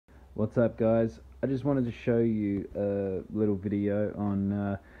What's up, guys? I just wanted to show you a little video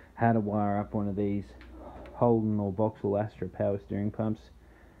on how to wire up one of these Holden or Vauxhall Astra power steering pumps.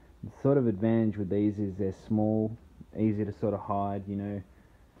 The sort of advantage with these is they're small, easy to sort of hide. You know,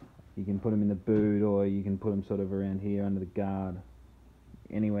 you can put them in the boot, or you can put them sort of around here under the guard,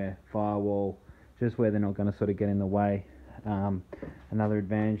 anywhere, firewall, just where they're not going to sort of get in the way. Another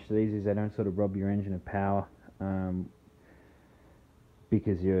advantage to these is they don't sort of rob your engine of power,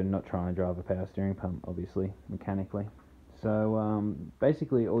 because you're not trying to drive a power steering pump, obviously, mechanically. So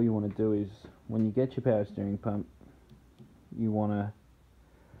basically all you want to do is, when you get your power steering pump, you want to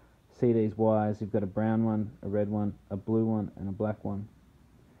see these wires. You've got a brown one, a red one, a blue one, and a black one.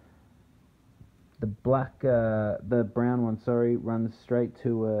 The brown one, runs straight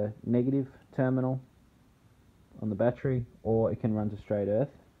to a negative terminal on the battery, or it can run to straight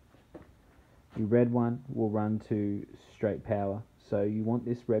earth. The red one will run to straight power. So you want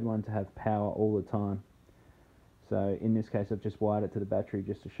this red one to have power all the time. So in this case, I've just wired it to the battery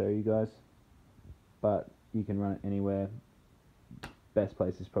just to show you guys, but you can run it anywhere. Best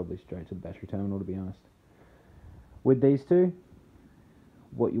place is probably straight to the battery terminal, to be honest. With these two,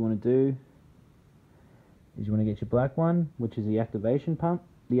 what you want to do is you want to get your black one, which is the activation pump,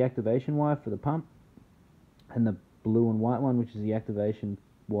 the activation wire for the pump, and the blue and white one, which is the activation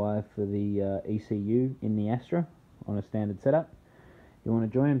wire for the ECU in the Astra on a standard setup. You want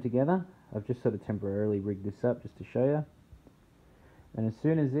to join them together. I've just sort of temporarily rigged this up just to show you. And as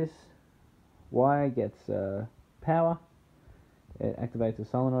soon as this wire gets power, it activates a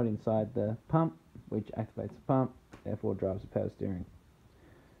solenoid inside the pump, which activates the pump, therefore drives the power steering.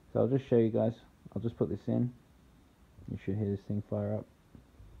 So I'll just show you guys. I'll just put this in. You should hear this thing fire up.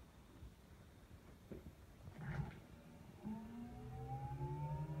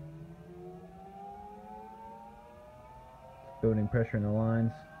 Building pressure in the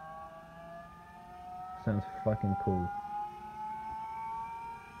lines. Sounds fucking cool.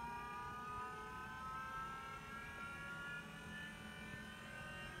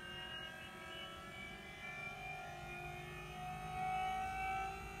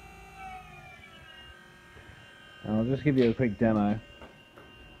 And I'll just give you a quick demo.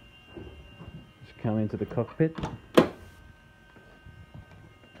 Just come into the cockpit.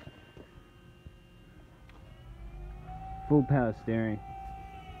 Full power steering.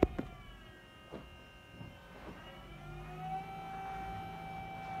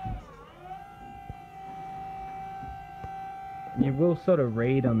 You will sort of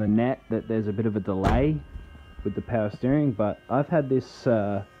read on the net that there's a bit of a delay with the power steering, but I've had this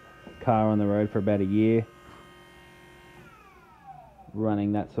car on the road for about a year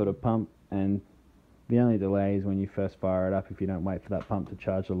running that sort of pump, and the only delay is when you first fire it up. If you don't wait for that pump to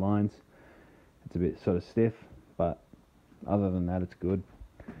charge the lines, it's a bit sort of stiff, but other than that, it's good.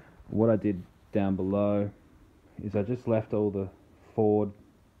 What I did down below is I just left all the Ford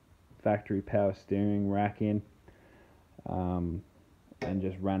factory power steering rack in, and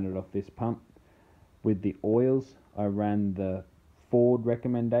just ran it off this pump. With the oils, I ran the Ford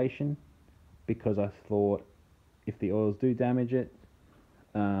recommendation, because I thought if the oils do damage it,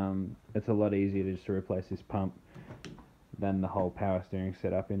 it's a lot easier just to replace this pump than the whole power steering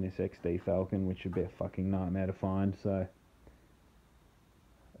setup in this XD Falcon, which would be a fucking nightmare to find. So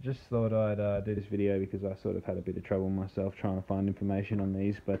I just thought I'd do this video because I sort of had a bit of trouble myself trying to find information on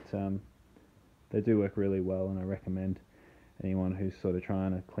these, but they do work really well, and I recommend anyone who's sort of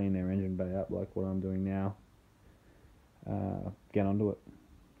trying to clean their engine bay up like what I'm doing now, get onto it.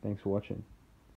 Thanks for watching.